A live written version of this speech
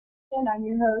And I'm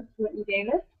your host, Whitney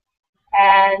Davis.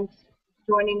 And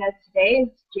joining us today is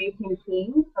Jason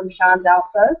King from Sean's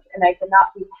Outpost. And I could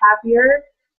not be happier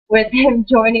with him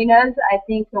joining us. I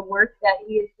think the work that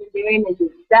he has been doing is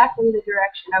exactly the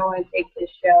direction I want to take this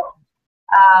show.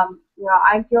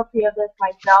 I'm guilty of this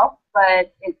myself,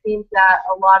 but it seems that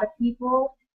a lot of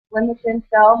people limit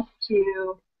themselves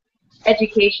to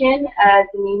education as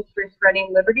a means for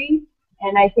spreading liberty.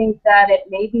 And I think that it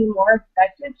may be more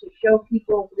effective to show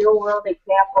people real-world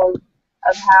examples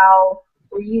of how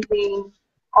we're using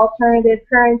alternative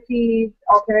currencies,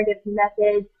 alternative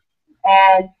methods,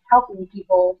 and helping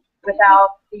people without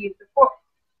the use of force.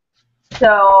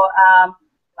 So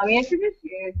let me introduce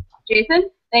you. Jason,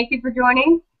 thank you for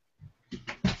joining.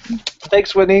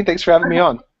 Thanks, Whitney. Thanks for having me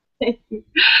on. Thank you.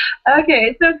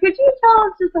 Okay, so could you tell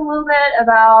us just a little bit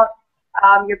about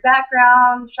your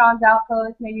background, Sean's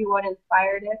Outpost, maybe what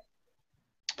inspired it?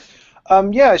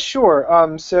 Yeah, sure. I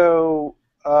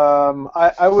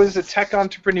was a tech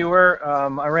entrepreneur.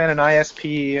 I ran an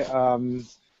ISP,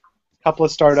 couple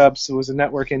of startups, was a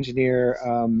network engineer,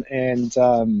 and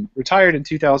retired in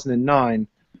 2009.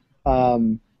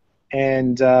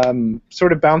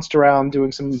 Sort of bounced around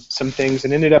doing some things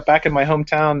and ended up back in my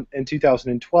hometown in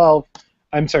 2012.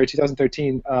 I'm sorry,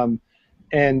 2013.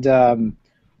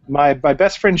 My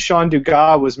best friend Sean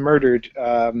Dugas was murdered.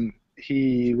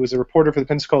 He was a reporter for the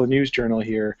Pensacola News Journal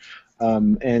here,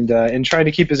 in trying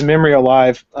to keep his memory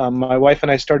alive, my wife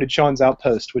and I started Sean's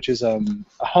Outpost, which is a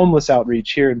homeless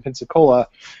outreach here in Pensacola.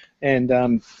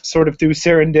 And sort of through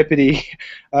serendipity,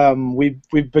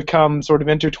 we've become sort of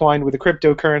intertwined with the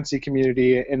cryptocurrency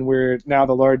community, and we're now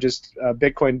the largest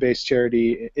Bitcoin-based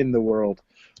charity in the world.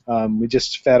 We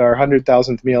just fed our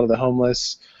 100,000th meal to the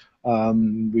homeless.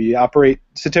 We operate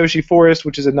Satoshi Forest,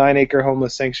 which is a 9-acre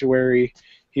homeless sanctuary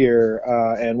here,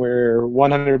 and we're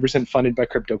 100% funded by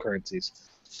cryptocurrencies.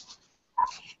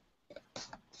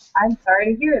 I'm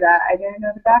sorry to hear that. I didn't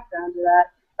know the background to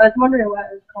that. I was wondering why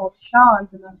it was called Sean's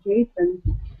and not Jason.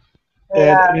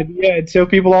 And so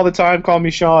people all the time call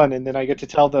me Sean, and then I get to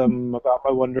tell them about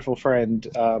my wonderful friend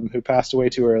who passed away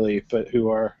too early, but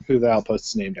who the Outpost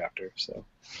is named after. So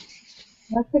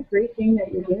that's a great thing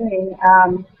that you're doing.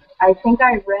 I think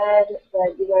I read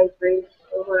that you guys raised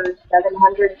over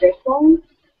 700 Bitcoin.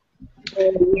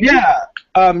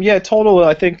 Yeah, total.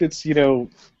 I think it's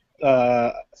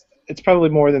it's probably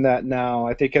more than that now.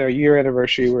 I think at our year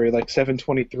anniversary we're like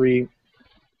 723,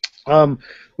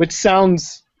 which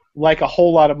sounds like a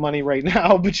whole lot of money right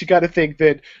now, but you got to think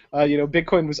that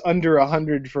Bitcoin was under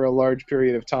 100 for a large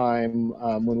period of time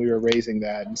when we were raising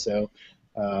that, and so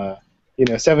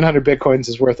 700 Bitcoins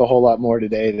is worth a whole lot more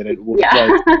today than it was.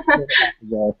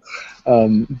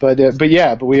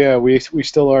 We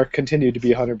still are continue to be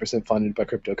 100% funded by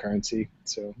cryptocurrency.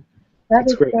 So that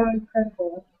is great. So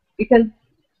incredible, because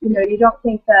you don't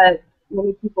think that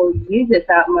many people use it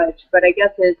that much, but I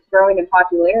guess it's growing in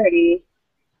popularity.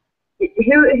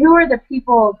 Who are the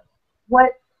people?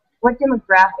 What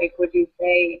demographic would you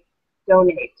say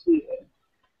donate to you?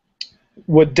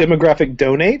 What demographic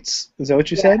donates? Is that what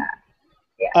you said?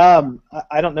 Yeah.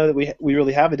 I don't know that we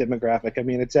really have a demographic. I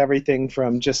mean, it's everything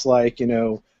from just like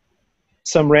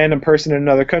some random person in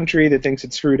another country that thinks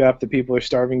it's screwed up that people are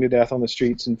starving to death on the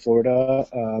streets in Florida,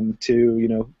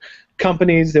 to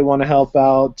companies that want to help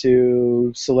out,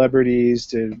 to celebrities,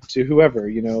 to whoever.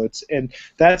 And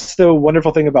that's the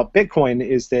wonderful thing about Bitcoin,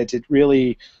 is that it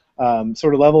really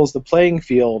sort of levels the playing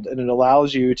field, and it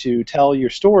allows you to tell your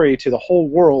story to the whole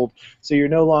world. So you're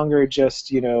no longer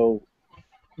just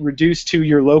reduced to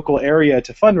your local area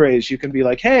to fundraise. You can be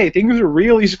like, hey, things are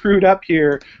really screwed up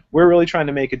here. We're really trying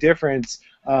to make a difference.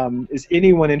 Is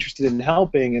anyone interested in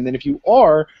helping? And then if you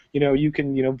are, you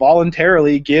can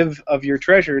voluntarily give of your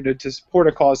treasure to support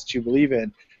a cause that you believe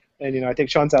in. And I think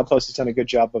Sean's Outpost has done a good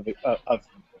job of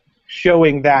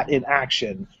showing that in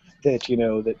action. That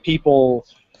that people,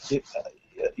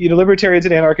 libertarians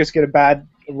and anarchists get a bad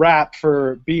rap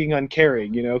for being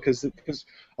uncaring. Because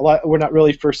we're not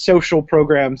really for social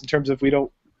programs in terms of we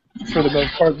don't, for the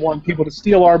most part, want people to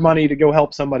steal our money to go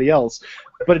help somebody else.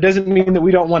 But it doesn't mean that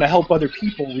we don't want to help other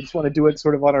people. We just want to do it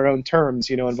sort of on our own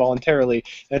terms, and voluntarily.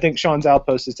 And I think Sean's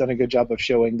Outpost has done a good job of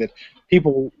showing that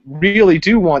people really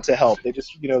do want to help. They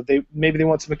just, maybe they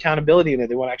want some accountability in it.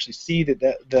 They want to actually see that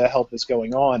the help is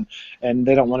going on, and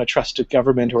they don't want to trust a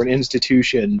government or an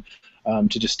institution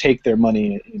to just take their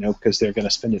money, because they're going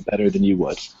to spend it better than you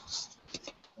would.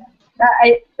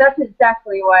 That's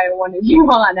exactly why I wanted you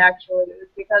on, actually,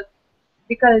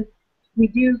 because we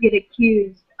do get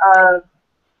accused of,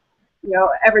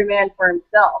 every man for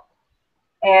himself.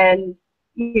 And,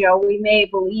 we may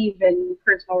believe in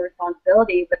personal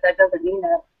responsibility, but that doesn't mean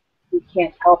that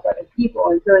can't help other people.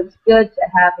 And so it's good to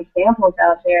have examples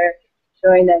out there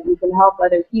showing that you can help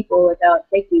other people without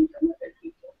taking from other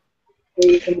people. So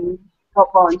you can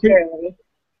help voluntarily.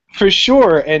 For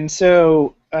sure. And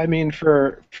so, I mean,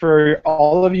 for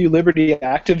all of you liberty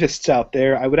activists out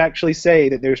there, I would actually say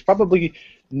that there's probably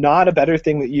not a better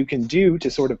thing that you can do to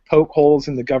sort of poke holes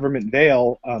in the government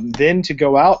veil than to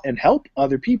go out and help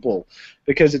other people,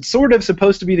 because it's sort of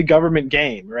supposed to be the government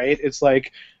game, right? It's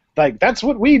like that's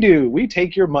what we do. We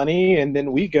take your money and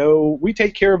then we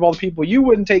take care of all the people you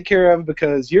wouldn't take care of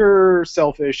because you're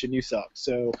selfish and you suck.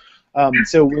 So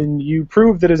when you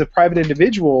prove that as a private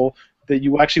individual that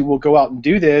you actually will go out and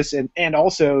do this and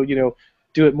also, you know,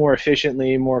 do it more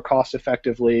efficiently, more cost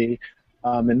effectively,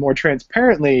 and more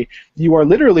transparently, you are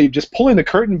literally just pulling the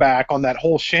curtain back on that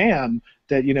whole sham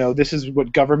that, you know, this is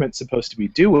what government's supposed to be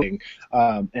doing.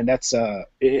 And that's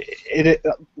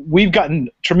we've gotten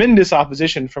tremendous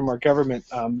opposition from our government,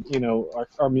 you know,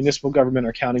 our municipal government,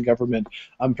 our county government,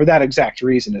 for that exact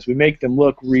reason, is we make them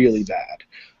look really bad,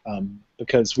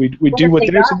 because we do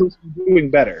what they're supposed to be doing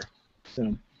better.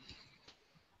 So.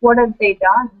 What have they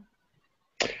done?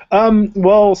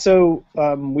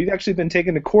 We've actually been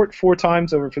taken to court 4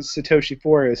 times over Satoshi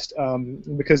Forest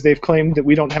because they've claimed that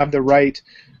we don't have the right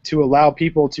to allow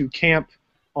people to camp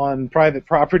on private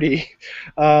property.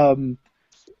 Yeah,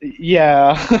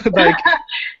 like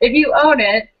if you own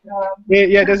it.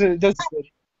 Yeah, it doesn't.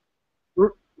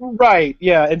 Right,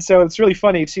 yeah, and so it's really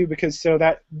funny too because so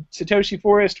that Satoshi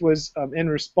Forest was in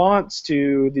response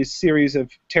to this series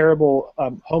of terrible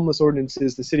homeless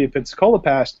ordinances the city of Pensacola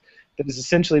passed that has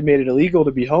essentially made it illegal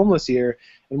to be homeless here,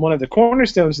 and one of the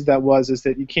cornerstones of that is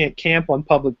that you can't camp on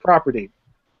public property.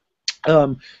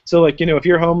 So like, you know, if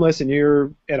you're homeless and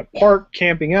you're at a park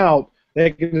camping out,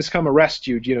 they can just come arrest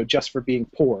you, you know, just for being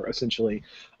poor, essentially.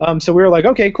 So we were like,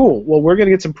 okay, cool. Well, we're going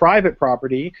to get some private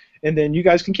property, and then you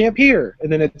guys can camp here. And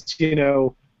then it's, you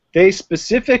know, they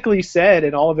specifically said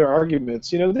in all of their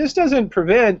arguments, you know, this doesn't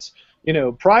prevent, you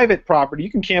know, private property.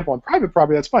 You can camp on private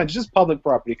property. That's fine. It's just public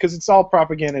property because it's all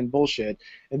propaganda and bullshit.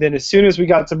 And then as soon as we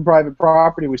got some private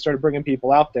property, we started bringing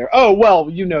people out there. Oh, well,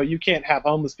 you know, you can't have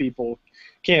homeless people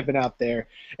camping out there.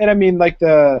 And I mean, like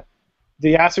the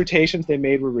assertions they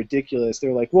made were ridiculous.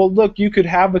 They're like, well, look, you could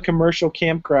have a commercial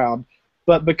campground,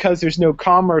 but because there's no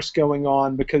commerce going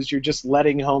on, because you're just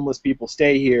letting homeless people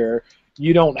stay here,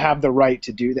 you don't have the right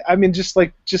to do that. I mean,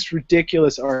 just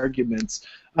ridiculous arguments.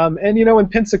 And, you know, in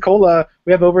Pensacola,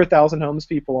 we have over 1,000 homeless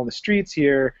people on the streets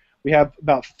here. We have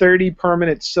about 30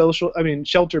 permanent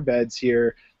shelter beds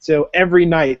here. So every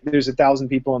night there's 1,000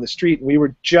 people on the street, and we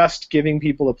were just giving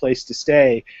people a place to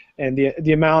stay. And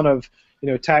the amount of, you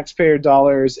know, taxpayer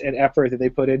dollars and effort that they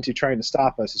put into trying to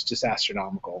stop us is just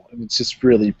astronomical. I mean, it's just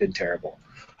really been terrible.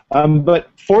 But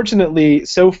fortunately,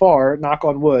 so far, knock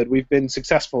on wood, we've been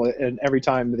successful in every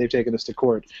time that they've taken us to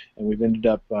court, and we've ended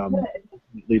up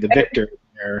the victor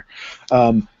there.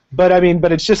 But I mean,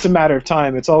 it's just a matter of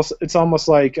time. It's almost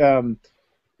like we're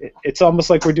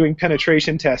doing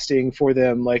penetration testing for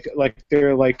them. Like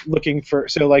they're like looking for,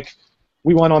 so like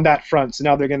we won on that front, so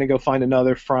now they're going to go find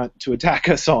another front to attack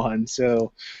us on.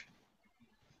 So.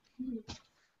 And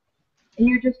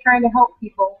you're just trying to help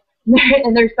people,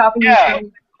 and they're stopping you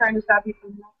from trying to stop you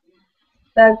from helping.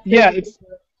 That's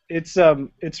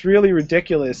it's really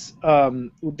ridiculous.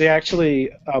 They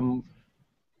actually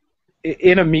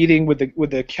in a meeting with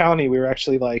the county, we were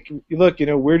actually like, look, you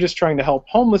know, we're just trying to help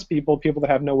homeless people that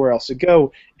have nowhere else to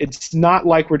go. It's not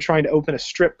like we're trying to open a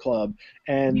strip club.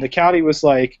 And the county was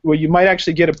like, well, you might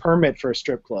actually get a permit for a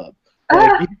strip club.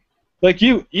 Like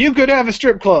you could have a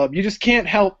strip club. You just can't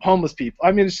help homeless people.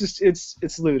 I mean, it's just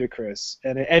it's ludicrous.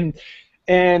 And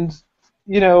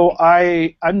you know,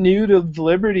 I'm new to the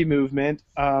liberty movement.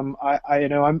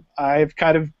 I've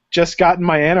kind of just gotten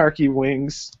my anarchy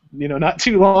wings, you know, not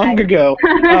too long ago.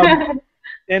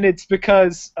 And it's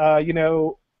because, you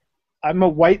know, I'm a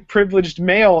white privileged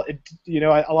male. You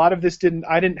know, a lot of this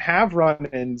I didn't have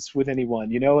run-ins with anyone,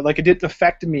 you know, like it didn't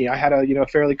affect me. I had a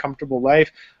fairly comfortable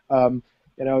life.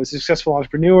 You know, I was a successful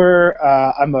entrepreneur.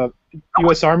 I'm a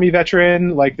U.S. Army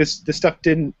veteran. Like this stuff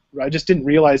I just didn't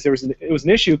realize it was an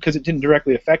issue because it didn't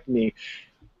directly affect me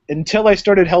until I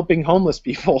started helping homeless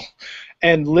people.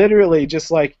 And literally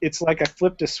just like, it's like I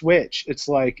flipped a switch. It's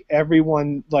like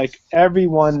everyone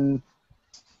in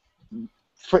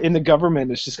the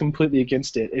government is just completely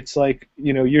against it. It's like,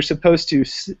 you know, you're supposed to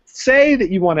say that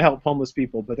you want to help homeless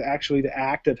people, but actually the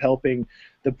act of helping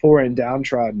the poor and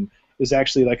downtrodden is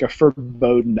actually like a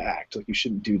verboten act. Like you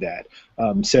shouldn't do that.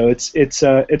 So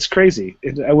it's crazy.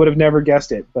 I would have never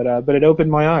guessed it, but it opened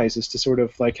my eyes as to sort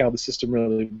of like how the system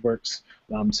really works.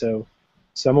 So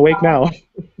I'm awake now.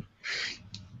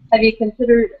 Have you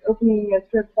considered opening a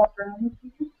strip club for homeless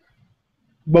people?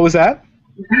 What was that?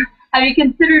 Have you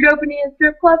considered opening a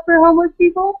strip club for homeless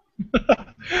people?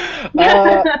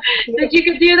 If you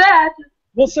could do that.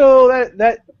 Well, so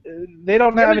that they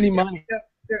don't have any money.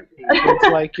 It's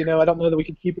like, I don't know that we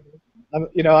can keep it.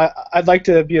 I'd like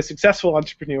to be a successful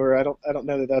entrepreneur. I don't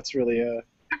know that that's really a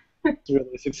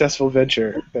successful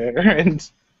venture there. And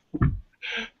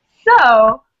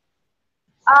so,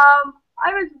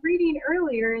 I was reading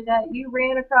earlier that you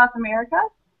ran across America.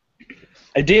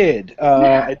 I did.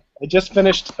 I just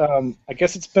finished. I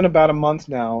guess it's been about a month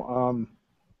now.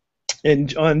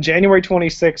 And on January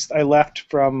 26th, I left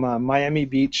from Miami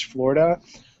Beach, Florida,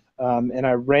 and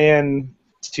I ran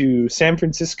to San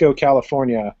Francisco,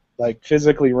 California. Like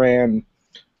physically ran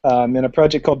in a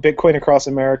project called Bitcoin Across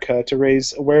America to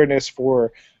raise awareness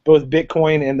for both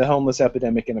Bitcoin and the homeless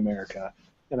epidemic in America.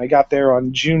 And I got there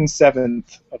on June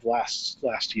 7th of last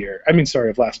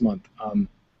month.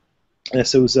 And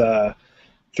so it was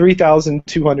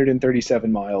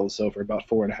 3,237 miles over about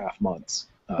 4.5 months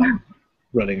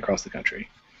running across the country.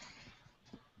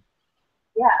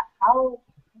 Yeah, how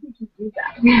did you do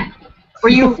that? Were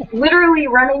you literally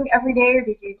running every day, or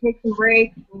did you take some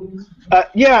breaks?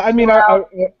 Yeah, I mean, I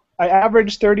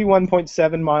averaged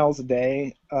 31.7 miles a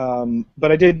day,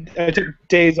 but I took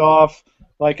days off.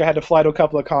 Like I had to fly to a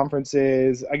couple of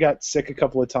conferences. I got sick a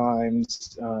couple of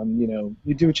times. You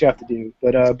do what you have to do.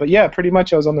 But yeah, pretty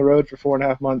much I was on the road for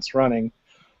 4.5 months running.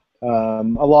 I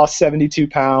lost 72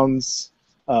 pounds.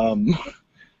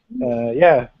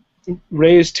 Yeah,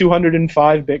 raised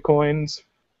 205 bitcoins.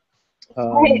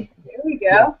 Hey, there we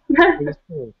go. Yeah,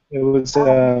 it was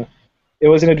cool. It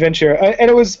was an adventure, and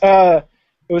it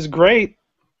was great.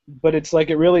 But it's like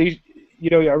it really,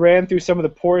 I ran through some of the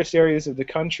poorest areas of the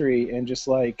country, and just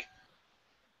like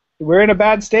we're in a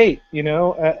bad state,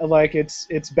 like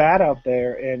it's bad out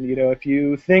there, and if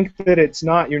you think that it's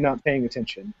not, you're not paying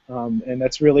attention, and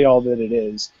that's really all that it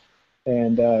is.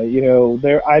 And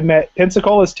I met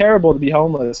Pensacola is terrible to be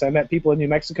homeless. I met people in New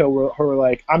Mexico who were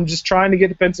like, I'm just trying to get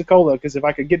to Pensacola because if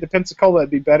I could get to Pensacola,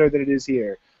 it'd be better than it is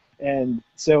here. And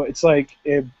so it's like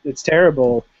it's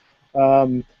terrible.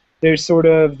 There's sort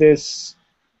of this,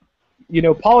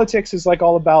 politics is like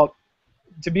all about,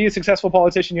 to be a successful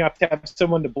politician, you have to have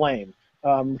someone to blame.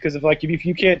 Because if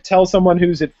you can't tell someone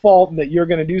who's at fault and that you're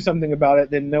going to do something about it,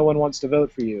 then no one wants to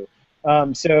vote for you.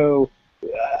 So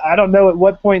I don't know at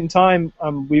what point in time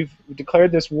we've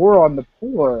declared this war on the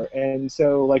poor, and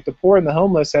so like the poor and the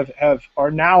homeless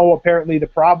are now apparently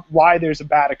why there's a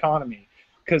bad economy,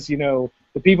 because the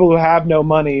people who have no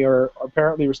money are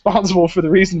apparently responsible for the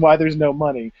reason why there's no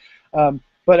money.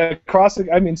 But across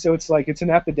so it's like it's an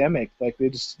epidemic. Like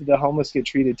the homeless get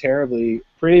treated terribly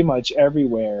pretty much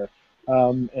everywhere,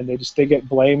 and they get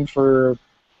blamed for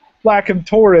lack of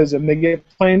tourism. They get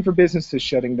blamed for businesses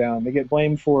shutting down. They get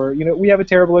blamed for, we have a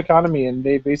terrible economy, and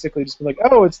they basically just be like,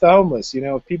 oh, it's the homeless.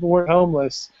 If people weren't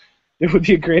homeless, it would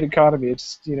be a great economy. It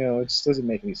just doesn't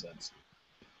make any sense.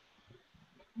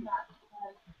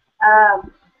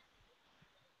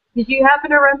 Did you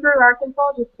happen to run through Arkansas?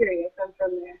 Just curious. I'm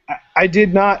from there. I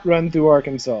did not run through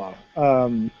Arkansas.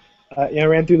 I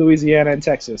ran through Louisiana and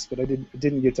Texas, but I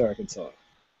didn't get to Arkansas.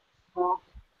 Well,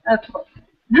 that's cool.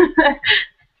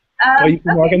 Are you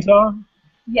from Arkansas?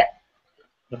 Yes.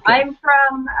 Okay. I'm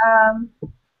from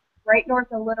right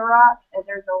north of Little Rock, and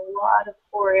there's a lot of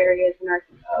poor areas in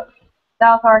Arkansas.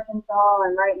 South Arkansas,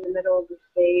 and right in the middle of the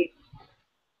state.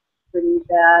 Pretty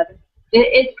bad.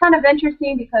 It's kind of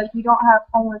interesting because we don't have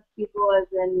homeless people as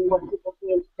in what people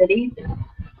see in cities.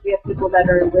 We have people that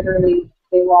are literally,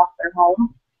 they lost their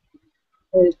home.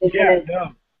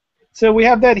 No. So we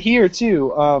have that here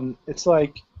too. It's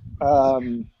like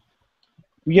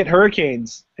we get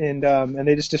hurricanes, and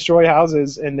they just destroy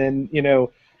houses, and then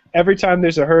every time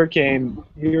there's a hurricane,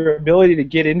 your ability to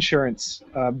get insurance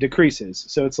decreases.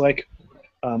 So it's like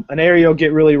an area will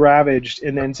get really ravaged,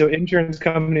 and then so insurance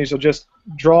companies will just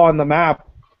draw on the map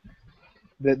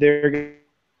that they're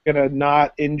going to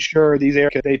not insure these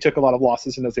areas because they took a lot of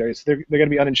losses in those areas. So they're going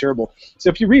to be uninsurable. So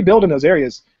if you rebuild in those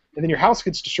areas and then your house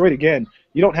gets destroyed again,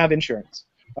 you don't have insurance.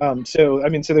 So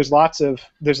there's lots of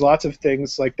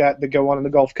things like that go on in the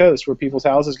Gulf Coast where people's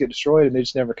houses get destroyed and they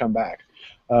just never come back.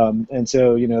 And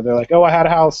so they're like, oh, I had a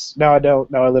house, now I don't,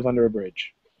 now I live under a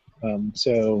bridge.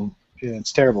 So yeah,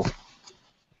 it's terrible.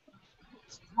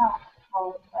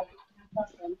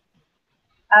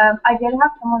 I did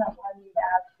have someone that wanted me to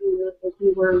ask you if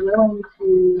you were willing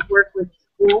to work with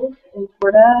schools in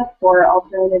Florida for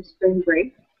alternative spring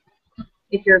break.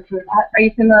 Are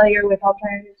you familiar with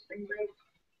alternative spring break?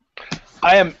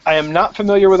 I am not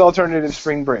familiar with alternative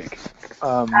spring break.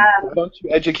 Why don't you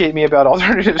educate me about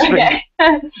alternative spring break?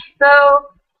 Okay. So,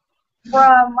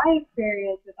 from my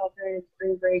experience with alternative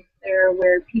spring breaks, they're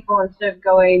where people, instead of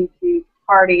going to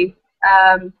parties,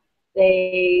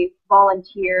 they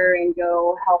volunteer and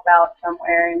go help out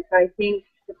somewhere. And so I think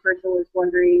the person was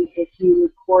wondering if you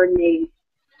would coordinate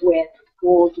with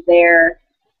schools there,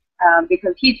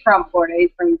 because he's from Florida,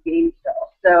 he's from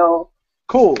Gainesville. So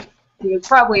Cool. he was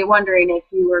probably wondering if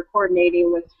you were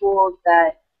coordinating with schools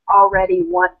that already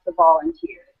want to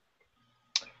volunteer.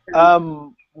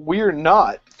 We're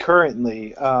not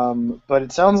currently, but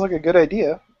it sounds like a good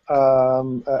idea.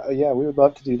 Yeah, we would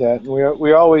love to do that.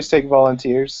 We always take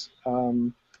volunteers.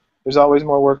 There's always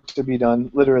more work to be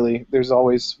done. Literally, there's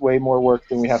always way more work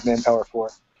than we have manpower for.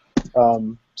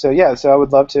 So yeah, so I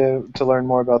would love to learn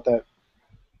more about that.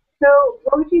 So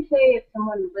what would you say if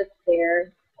someone lives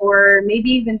there, or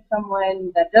maybe even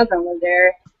someone that doesn't live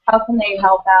there, how can they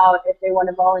help out if they want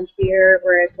to volunteer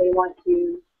or if they want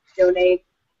to donate?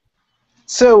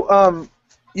 So,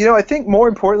 I think more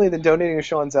importantly than donating to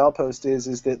Sean's Outpost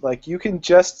is that like you can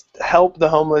just help the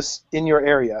homeless in your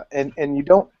area, and you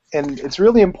don't. And it's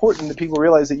really important that people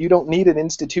realize that you don't need an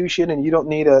institution, and you don't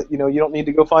need you don't need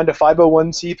to go find a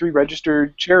 501c3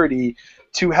 registered charity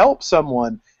to help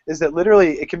someone. Is that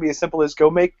literally it can be as simple as go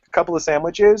make a couple of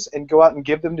sandwiches and go out and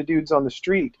give them to dudes on the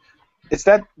street. It's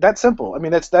that simple. I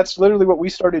mean, that's literally what we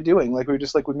started doing. Like we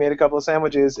made a couple of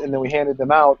sandwiches and then we handed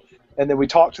them out, and then we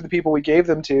talked to the people we gave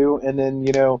them to, and then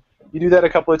you do that a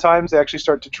couple of times, they actually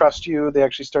start to trust you. They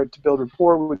actually start to build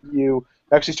rapport with you.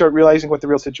 They actually start realizing what the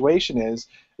real situation is.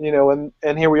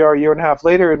 And here we are a year and a half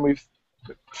later, and we've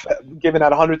given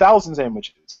out 100,000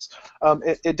 sandwiches.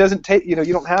 It doesn't take you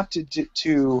don't have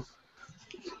to.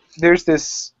 There's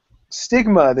this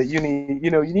stigma that you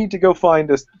need to go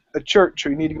find a church, or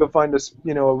you need to go find a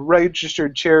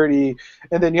registered charity,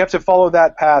 and then you have to follow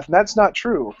that path, and that's not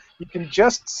true. You can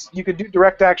do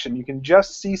direct action. You can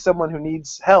just see someone who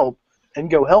needs help and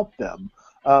go help them.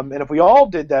 And if we all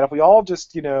did that, if we all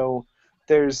just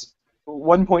there's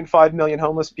 1.5 million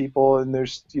homeless people, and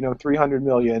there's 300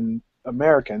 million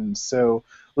Americans, so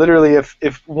literally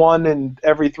if one in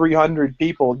every 300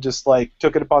 people just like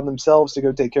took it upon themselves to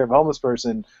go take care of a homeless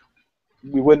person,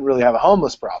 we wouldn't really have a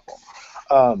homeless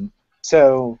problem.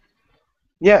 So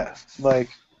yeah, like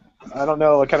I don't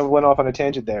know, I kind of went off on a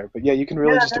tangent there, but yeah, you can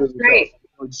really just do it yourself. Great.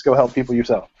 Just go help people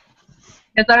yourself.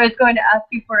 Because I was going to ask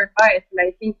you for advice, and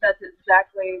I think that's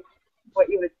exactly what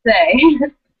you would say.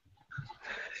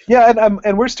 Yeah,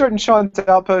 and we're starting Sean's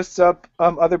Outposts up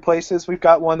other places. We've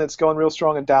got one that's going real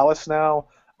strong in Dallas now.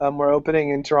 We're opening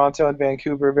in Toronto and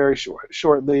Vancouver very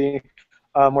shortly.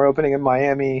 We're opening in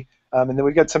Miami. And then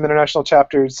we've got some international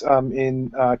chapters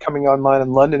coming online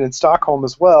in London and Stockholm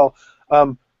as well.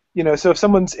 So if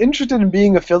someone's interested in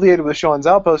being affiliated with Sean's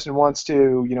Outpost and wants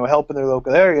to, help in their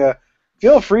local area,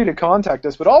 feel free to contact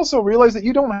us. But also realize that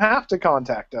you don't have to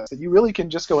contact us. That you really can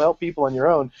just go help people on your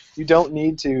own. You don't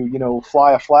need to,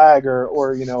 fly a flag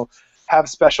or have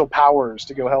special powers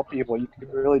to go help people. You can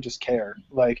really just care.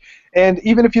 And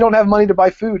even if you don't have money to buy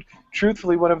food,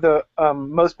 truthfully, one of the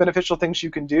most beneficial things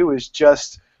you can do is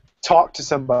just talk to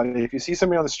somebody. If you see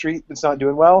somebody on the street that's not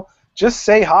doing well, just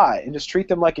say hi and just treat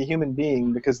them like a human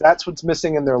being, because that's what's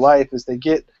missing in their life is they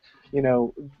get,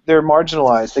 they're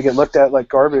marginalized. They get looked at like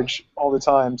garbage all the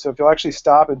time. So if you'll actually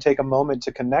stop and take a moment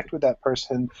to connect with that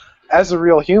person as a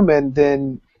real human,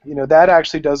 then, that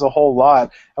actually does a whole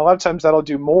lot. And a lot of times that'll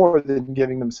do more than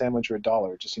giving them a sandwich or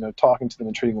 $1. Just, talking to them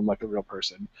and treating them like a real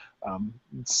person.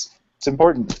 It's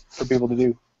important for people to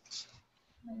do.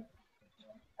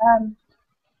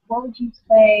 What would you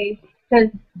say? Cause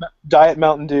Diet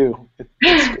Mountain Dew. It's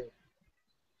good.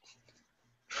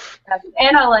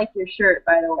 And I like your shirt,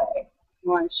 by the way.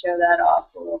 You want to show that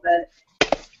off a little bit?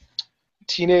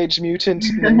 Teenage Mutant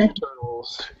Ninja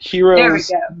Turtles. Heroes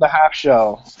in the Half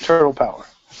Shell. Turtle Power.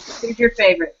 Who's your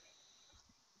favorite?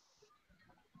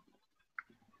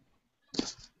 Do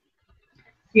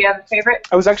you have a favorite?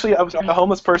 I was a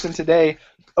homeless person today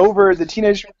over the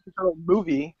Teenage Mutant Ninja Turtle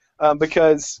movie.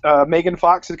 Because Megan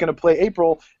Fox is going to play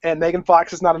April, and Megan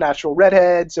Fox is not a natural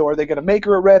redhead, so are they going to make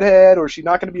her a redhead, or is she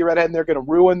not going to be a redhead, and they're going to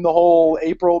ruin the whole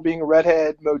April being a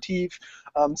redhead motif?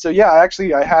 So yeah,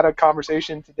 I had a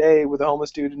conversation today with a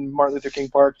homeless dude in Martin Luther King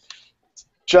Park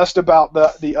just about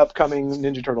the upcoming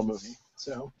Ninja Turtle movie.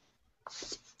 So,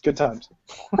 good times.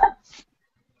 Do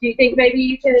you think maybe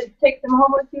you could take some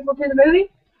homeless people to the movie?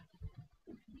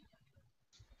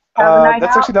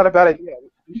 That's actually not a bad idea.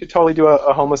 You should totally do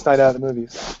a homeless night out at the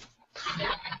movies.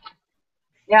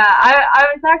 Yeah, I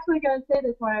was actually going to say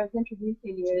this when I was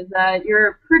introducing you, is that you're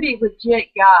a pretty legit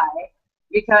guy.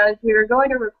 because we were going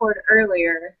to record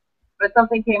earlier, but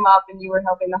something came up and you were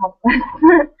helping the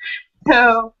homeless.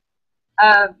 So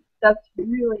that's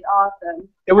really awesome.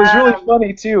 It was really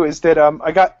funny too. Is that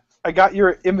I got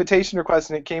your invitation request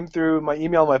and it came through my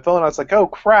email on my phone. I was like, oh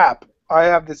crap! I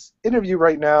have this interview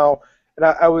right now, and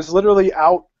I was literally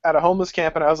out at a homeless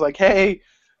camp, and I was like, hey,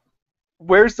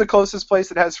 where's the closest place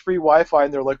that has free Wi-Fi?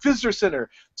 And they're like, visitor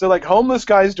center. So like homeless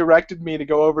guys directed me to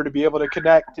go over to be able to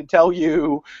connect to tell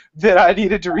you that I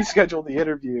needed to reschedule the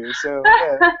interview. So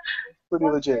yeah, pretty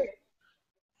legit.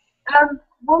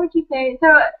 What would you say?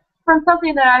 So from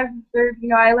something that I've observed,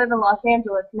 I live in Los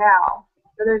Angeles now,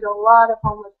 so there's a lot of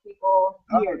homeless people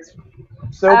here. Oh,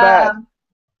 so bad.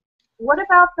 What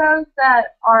about those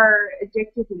that are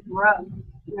addicted to drugs?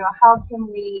 How can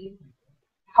we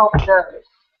help those?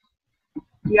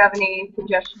 Do you have any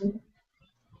suggestions?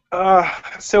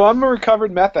 So I'm a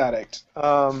recovered meth addict,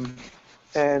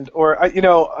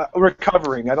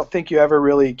 recovering. I don't think you ever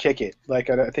really kick it. Like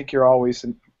I think you're always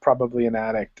probably an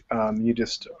addict. You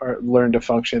just learn to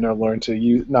function or learn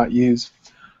to not use.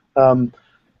 And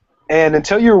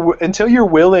until you're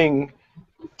willing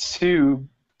to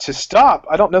stop,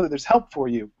 I don't know that there's help for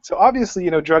you. So obviously,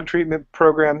 drug treatment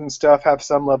programs and stuff have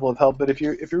some level of help. But if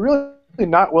you're really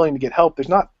not willing to get help, there's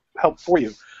not help for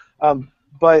you.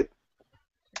 But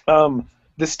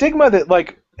the stigma that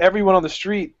like everyone on the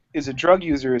street is a drug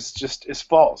user is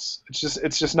false.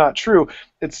 It's just not true.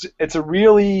 It's a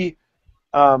really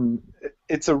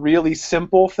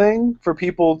simple thing for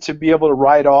people to be able to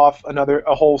write off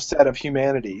a whole set of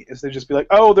humanity. Is they just be like,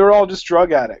 oh, they're all just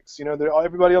drug addicts.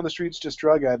 Everybody on the street's just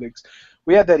drug addicts.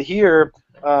 We had that here.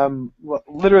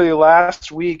 Literally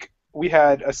last week, we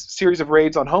had a series of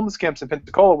raids on homeless camps in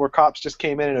Pensacola where cops just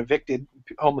came in and evicted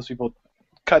homeless people,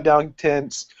 cut down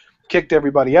tents, kicked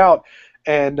everybody out,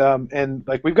 and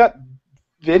like we've got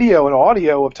video and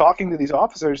audio of talking to these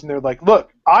officers, and they're like,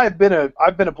 look, I've been a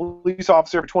police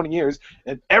officer for 20 years,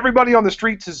 and everybody on the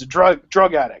streets is a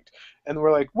drug addict. And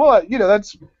we're like, well,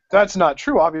 that's not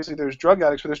true. Obviously, there's drug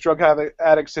addicts, but there's drug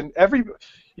addicts in every,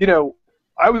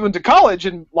 I went to college,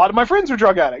 and a lot of my friends were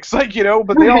drug addicts, but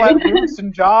they all have roofs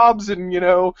and jobs and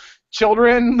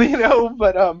children,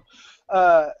 but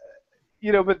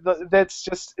that's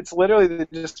just, it's literally they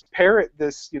just parrot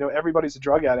this, everybody's a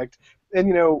drug addict,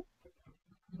 and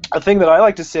a thing that I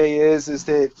like to say is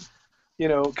that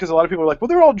because a lot of people are like, well,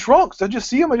 they're all drunks. I just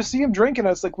see them drinking. I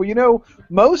was like, well,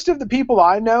 most of the people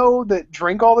I know that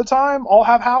drink all the time all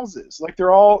have houses. Like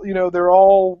they're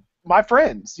all my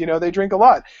friends, they drink a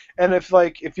lot. And if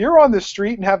you're on the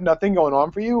street and have nothing going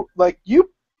on for you, like you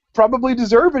probably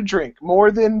deserve a drink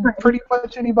more than pretty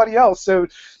much anybody else. So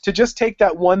to just take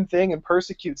that one thing and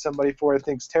persecute somebody for it, I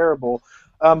think is terrible.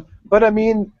 But I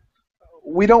mean,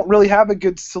 we don't really have a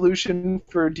good solution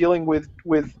for dealing with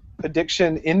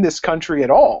addiction in this country at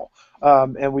all.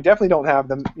 And we definitely don't have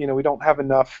them. We don't have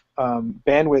enough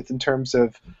bandwidth in terms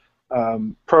of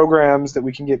programs that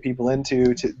we can get people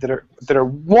into that are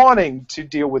wanting to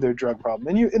deal with their drug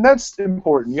problem, and that's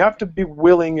important. You have to be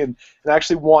willing and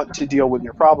actually want to deal with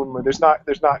your problem, or there's not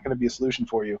going to be a solution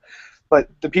for you. But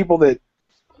the people that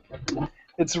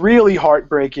it's really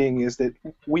heartbreaking is that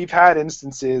we've had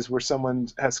instances where someone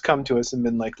has come to us and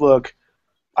been like, look,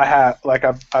 I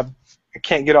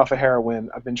can't get off of heroin.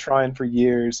 I've been trying for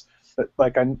years, but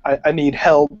I need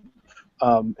help.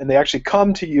 And they actually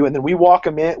come to you, and then we walk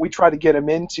them in. We try to get them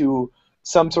into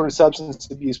some sort of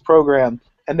substance abuse program,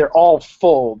 and they're all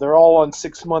full. They're all on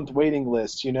 6-month waiting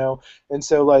lists, And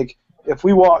so, like, if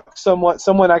we walk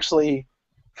someone actually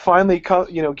finally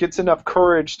gets enough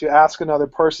courage to ask another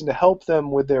person to help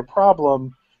them with their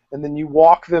problem, and then you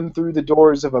walk them through the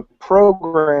doors of a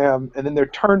program, and then they're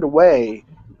turned away.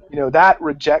 That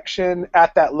rejection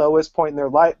at that lowest point in their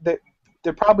life,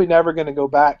 they're probably never going to go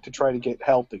back to try to get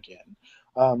help again.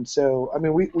 So I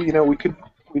mean, we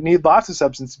need lots of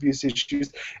substance abuse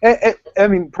issues,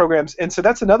 programs, and so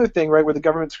that's another thing, right, where the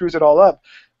government screws it all up,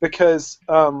 because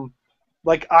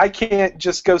I can't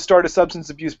just go start a substance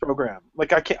abuse program.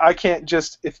 Like I can't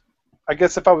just I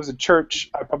guess if I was a church,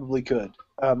 I probably could,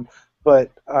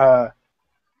 but I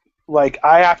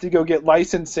have to go get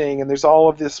licensing, and there's all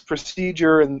of this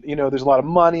procedure, and there's a lot of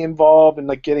money involved, and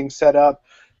like getting set up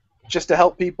just to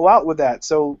help people out with that.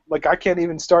 So I can't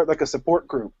even start a support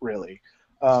group really,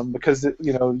 because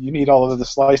you need all of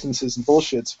this licenses and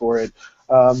bullshits for it,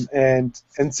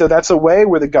 and so that's a way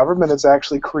where the government is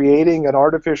actually creating an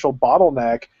artificial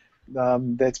bottleneck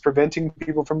that's preventing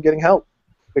people from getting help.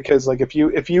 Because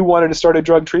if you wanted to start a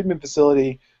drug treatment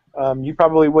facility, you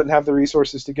probably wouldn't have the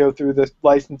resources to go through the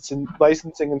licensing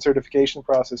and certification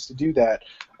process to do that.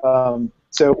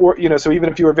 So even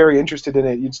if you were very interested in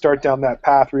it, you'd start down that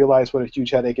path, realize what a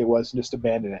huge headache it was, and just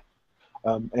abandon it.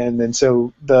 And then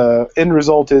so the end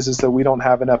result is that we don't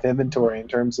have enough inventory in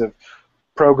terms of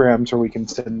programs where we can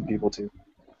send people to.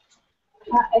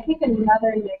 I think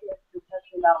another negative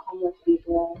perception about homeless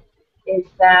people is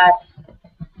that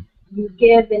you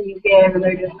give and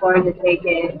they're just going to take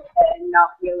it and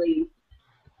not really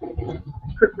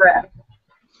progress.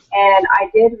 And I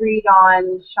did read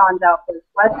on Sean's Outpost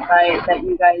website that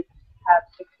you guys have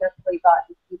successfully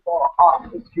gotten people off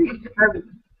the street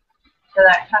permanently. So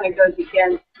that kind of goes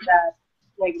against that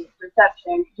negative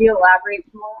perception. Could you elaborate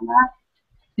more on that?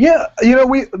 Yeah,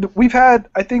 we've had,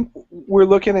 I think we're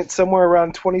looking at somewhere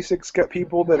around 26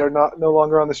 people that are no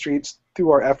longer on the streets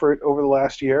through our effort over the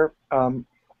last year,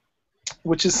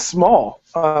 which is small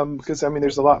because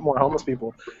there's a lot more homeless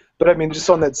people. But just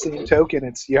on that same token,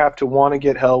 it's you have to want to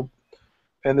get help,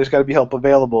 and there's got to be help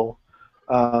available.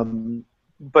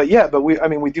 But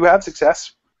we do have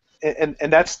success, and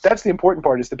that's the important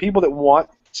part is the people that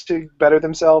want to better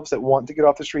themselves, that want to get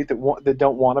off the street, that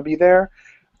don't want to be there.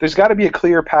 There's got to be a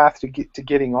clear path to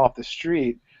getting off the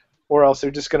street, or else they're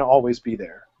just going to always be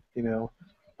there, So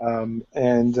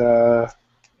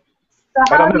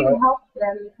how do you help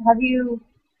them?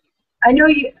 I know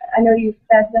you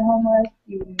fed the homeless.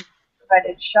 You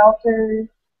provided shelters.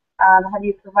 Have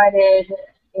you provided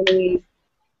any?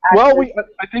 We've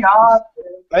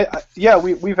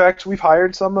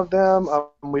hired some of them.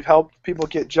 We've helped people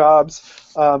get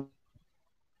jobs. Sort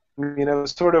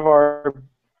of our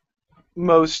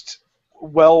most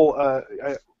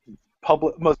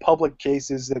public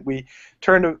cases that we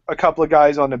turned a couple of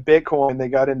guys onto Bitcoin. They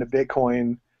got into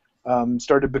Bitcoin,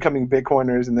 started becoming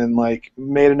Bitcoiners, and then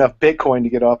made enough Bitcoin to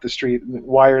get off the street. And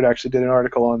Wired actually did an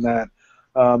article on that.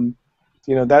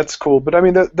 That's cool. But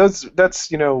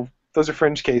those are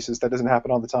fringe cases. That doesn't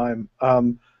happen all the time.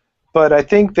 But I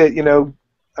think that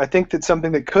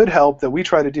something that could help that we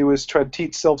try to do is try to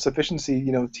teach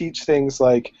self-sufficiency. Teach things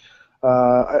like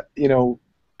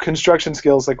construction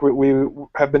skills. Like we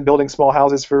have been building small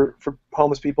houses for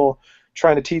homeless people,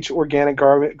 trying to teach organic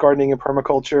gardening and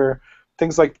permaculture,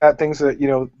 things like that. Things that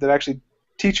that actually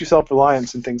teach you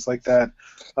self-reliance and things like that.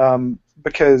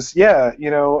 Because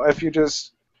if you're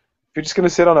just going to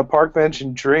sit on a park bench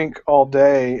and drink all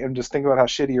day and just think about how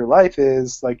shitty your life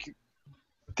is,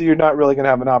 you're not really going to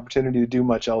have an opportunity to do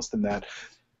much else than that.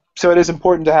 So it is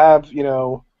important to have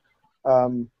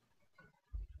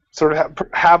sort of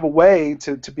have a way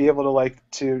to be able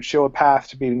to show a path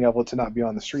to being able to not be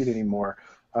on the street anymore.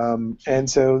 And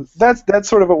so that's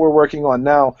sort of what we're working on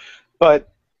now. But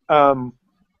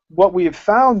what we have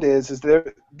found is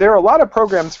there are a lot of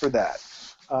programs for that.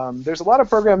 There's a lot of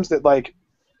programs that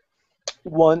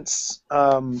once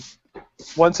a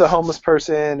homeless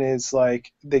person is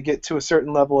they get to a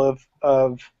certain level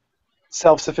of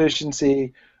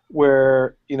self-sufficiency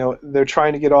where they're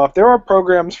trying to get off. There are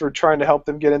programs for trying to help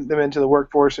them get them into the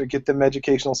workforce or get them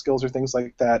educational skills or things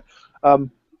like that.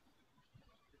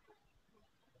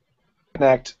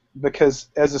 Connect, because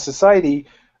as a society,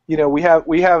 we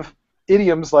have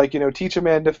idioms like teach a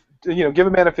man to give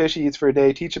a man a fish he eats for a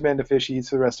day, teach a man to fish he eats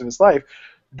for the rest of his life.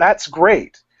 That's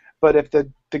great. But if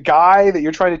the guy that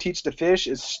you're trying to teach to fish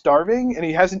is starving and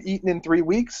he hasn't eaten in 3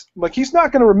 weeks, he's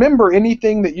not going to remember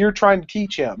anything that you're trying to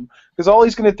teach him, because all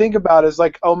he's going to think about is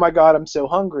oh my God, I'm so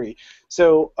hungry.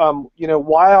 So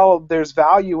while there's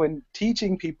value in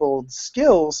teaching people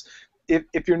skills,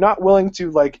 if you're not willing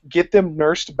to get them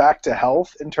nursed back to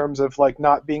health in terms of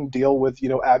not being deal with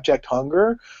abject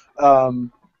hunger,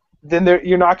 then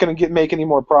you're not going to make any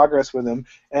more progress with them.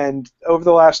 And over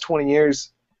the last 20 years,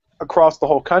 across the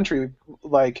whole country,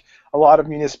 a lot of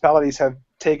municipalities have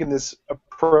taken this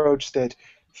approach that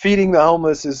feeding the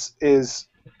homeless is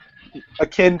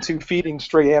akin to feeding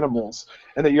stray animals,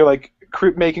 and that you're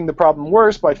making the problem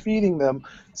worse by feeding them.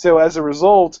 So as a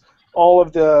result, all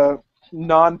of the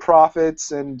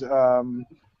nonprofits and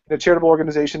charitable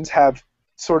organizations have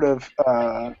sort of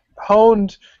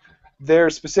honed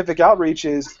their specific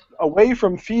outreaches away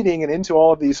from feeding and into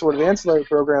all of these sort of ancillary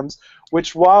programs,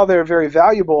 which, while they're very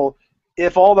valuable,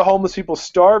 if all the homeless people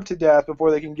starve to death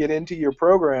before they can get into your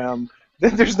program,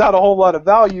 then there's not a whole lot of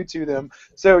value to them.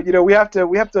 So we have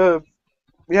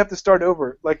to start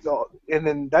over, and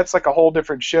then that's a whole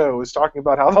different show, is talking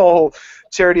about how the whole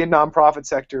charity and nonprofit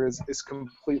sector is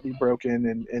completely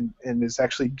broken and is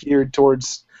actually geared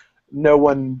towards no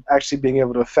one actually being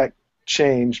able to affect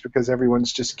change, because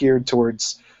everyone's just geared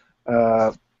towards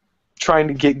trying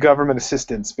to get government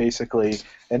assistance, basically,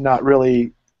 and not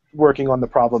really working on the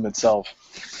problem itself.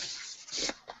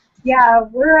 Yeah,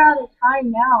 we're out of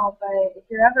time now, but if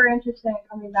you're ever interested in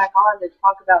coming back on to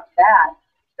talk about that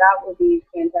would be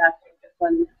fantastic.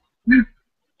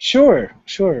 Sure.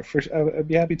 I'd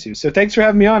be happy to. So thanks for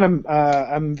having me on.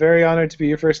 I'm very honored to be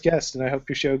your first guest, and I hope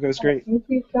your show goes great. Thank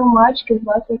you so much. Good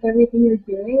luck with everything you're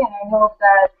doing, and I hope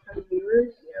that some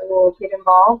viewers will get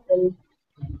involved and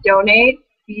donate,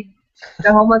 feed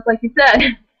the homeless, like you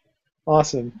said.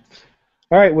 Awesome.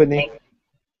 All right, Whitney. Thanks.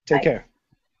 Take Bye. care.